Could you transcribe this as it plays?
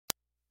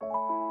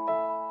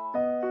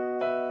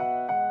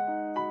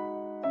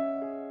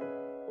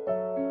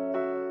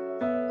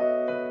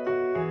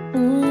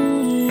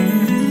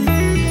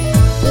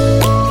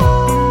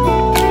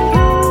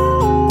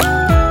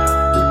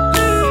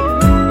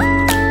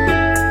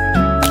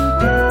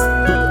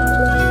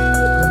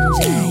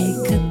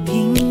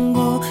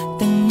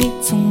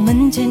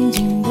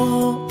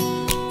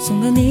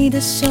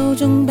手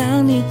中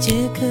帮你解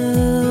渴。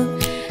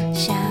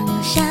像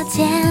夏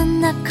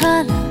天的可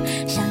乐，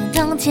像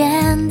冬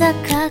天的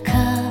可可，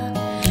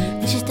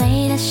你是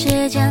对的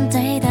时间，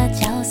对的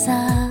角色。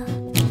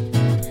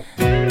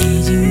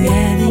已经约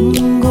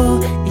定过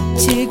一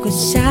起过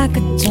下个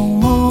周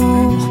末，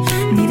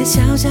你的小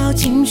小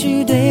情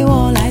绪对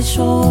我来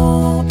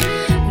说，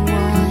我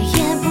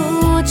也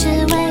不知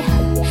为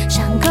何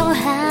伤口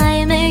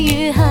还没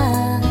愈合，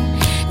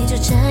你就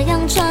这样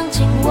闯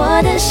进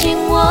我的心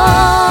窝。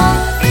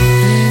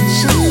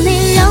是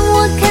你让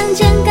我看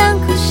见干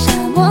枯沙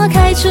漠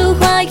开出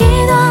花一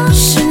朵，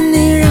是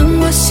你让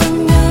我想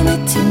要每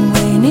天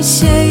为你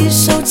写一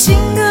首情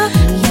歌，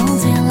用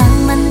最浪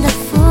漫的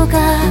副歌，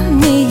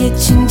你也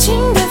轻轻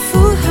的附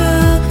和，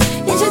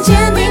眼神坚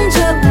定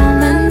着我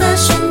们的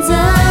选择。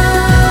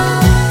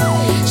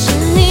是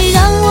你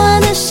让我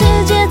的世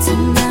界从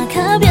那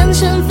刻变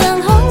成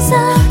粉红色，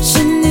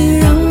是你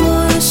让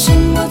我的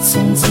心我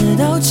从此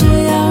都只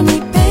要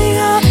你配合，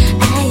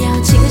爱要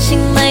精心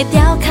来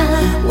雕刻。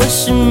我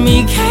是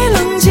米开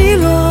朗基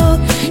罗，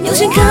用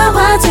心刻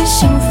画最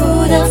幸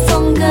福的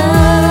风格。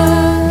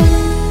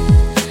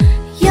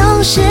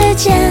用时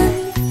间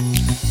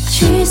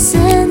去思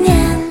念，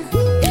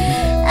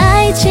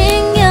爱情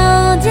有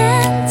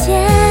点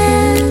甜，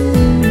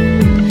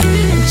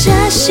这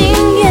心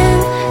愿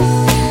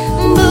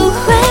不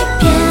会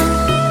变，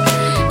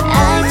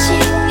爱情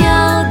有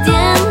点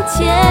甜。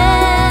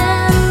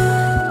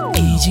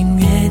已经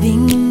约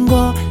定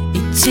过一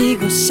起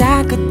过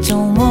下个周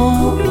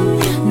末，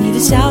你的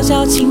小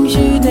小情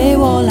绪对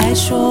我来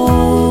说，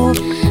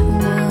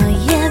我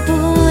也不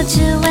知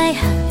为何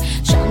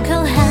伤口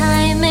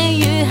还没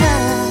愈合，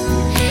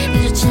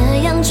你就这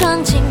样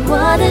闯进我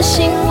的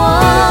心窝。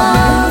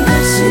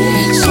是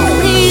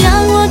你让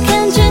我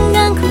看见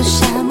干枯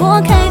沙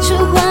漠开出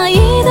花一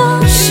朵，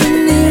是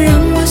你让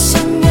我想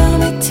要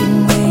每天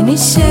为你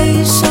写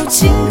一首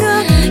情歌，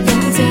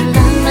用最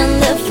浪漫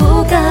的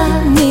副歌，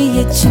你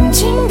也轻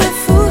轻的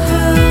附和，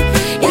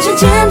眼神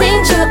坚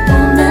定着我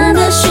们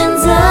的选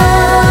择。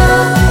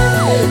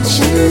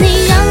是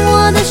你让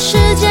我的世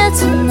界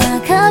从那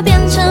刻变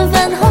成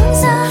粉红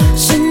色，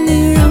是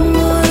你让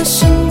我的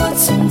生活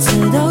从此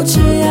都只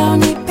要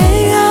你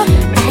配合，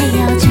爱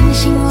要精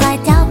心来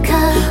雕刻。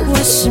我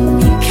是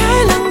米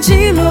开朗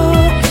基罗，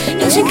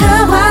用心刻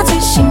画最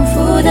幸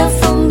福的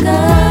风格。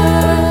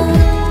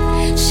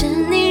是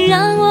你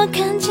让我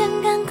看见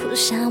干枯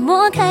沙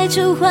漠开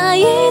出花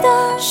一朵，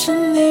是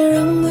你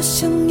让我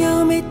想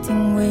要每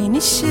天为你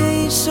写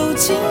一首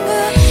情歌，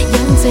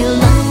用最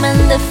浪漫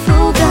的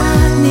副歌，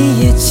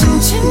你也轻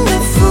轻的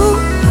附和。